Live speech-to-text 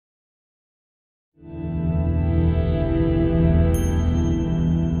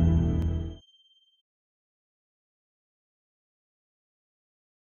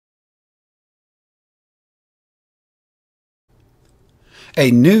A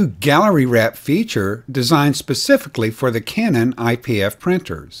new gallery wrap feature designed specifically for the Canon IPF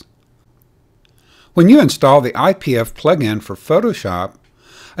printers. When you install the IPF plugin for Photoshop,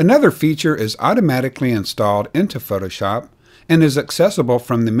 another feature is automatically installed into Photoshop and is accessible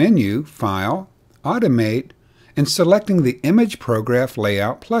from the menu, File, Automate, and selecting the imagePROGRAF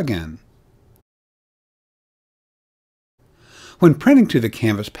Layout plugin. When printing to the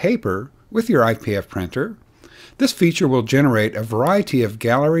canvas paper with your IPF printer, this feature will generate a variety of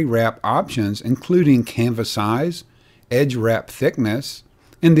gallery wrap options including canvas size, edge wrap thickness,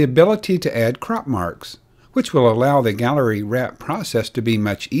 and the ability to add crop marks, which will allow the gallery wrap process to be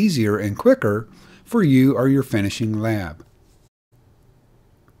much easier and quicker for you or your finishing lab.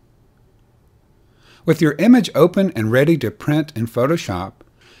 With your image open and ready to print in Photoshop,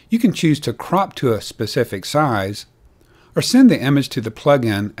 you can choose to crop to a specific size or send the image to the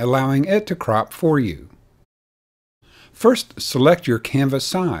plugin, allowing it to crop for you. First, select your canvas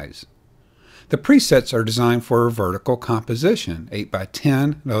size. The presets are designed for a vertical composition, 8 by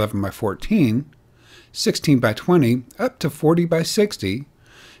 10, 11 by 14, 16 by 20, up to 40 by 60.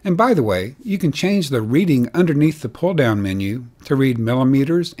 And by the way, you can change the reading underneath the pull-down menu to read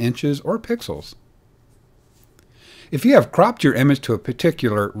millimeters, inches, or pixels. If you have cropped your image to a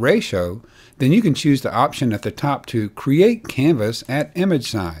particular ratio, then you can choose the option at the top to create canvas at image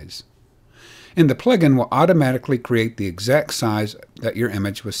size. And the plugin will automatically create the exact size that your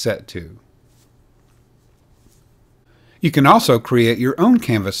image was set to. You can also create your own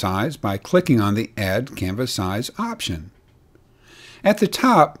canvas size by clicking on the Add Canvas Size option. At the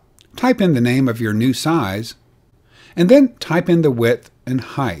top, type in the name of your new size, and then type in the width and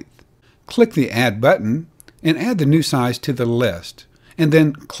height. Click the Add button and add the new size to the list, and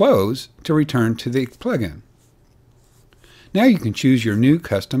then Close to return to the plugin. Now you can choose your new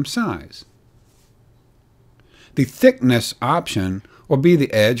custom size. The thickness option will be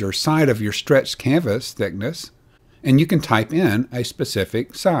the edge or side of your stretched canvas thickness, and you can type in a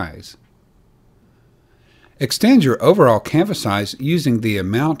specific size. Extend your overall canvas size using the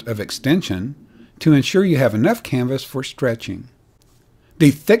amount of extension to ensure you have enough canvas for stretching.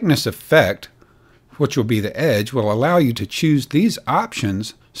 The thickness effect, which will be the edge, will allow you to choose these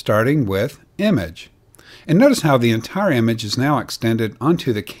options starting with Image. And notice how the entire image is now extended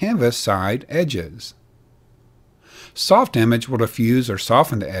onto the canvas side edges. Soft Image will diffuse or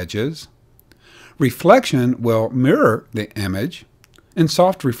soften the edges. Reflection will mirror the image, and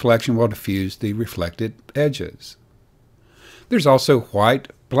Soft Reflection will diffuse the reflected edges. There's also white,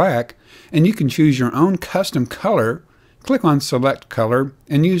 black, and you can choose your own custom color. Click on Select Color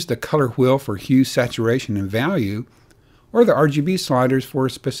and use the color wheel for hue, saturation, and value, or the RGB sliders for a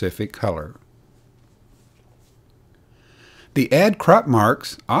specific color. The Add Crop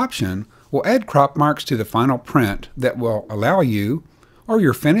Marks option will add crop marks to the final print that will allow you or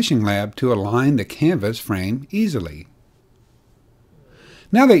your finishing lab to align the canvas frame easily.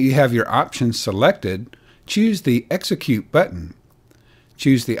 Now that you have your options selected, choose the Execute button.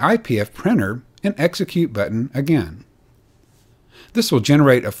 Choose the IPF printer and Execute button again. This will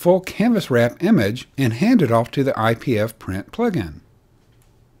generate a full canvas wrap image and hand it off to the IPF print plugin.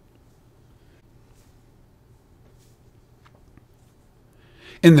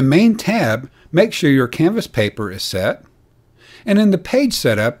 In the Main tab, make sure your canvas paper is set, and in the page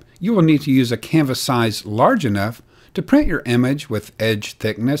setup, you will need to use a canvas size large enough to print your image with edge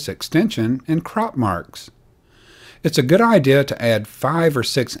thickness, extension, and crop marks. It's a good idea to add 5 or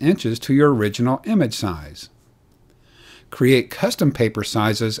 6 inches to your original image size. Create custom paper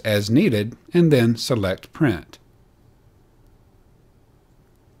sizes as needed, and then select Print.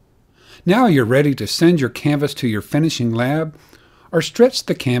 Now you're ready to send your canvas to your finishing lab or stretch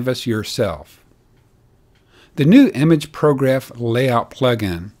the canvas yourself. The new imagePROGRAF Layout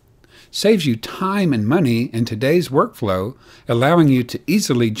plugin saves you time and money in today's workflow, allowing you to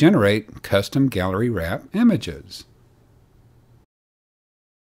easily generate custom gallery wrap images.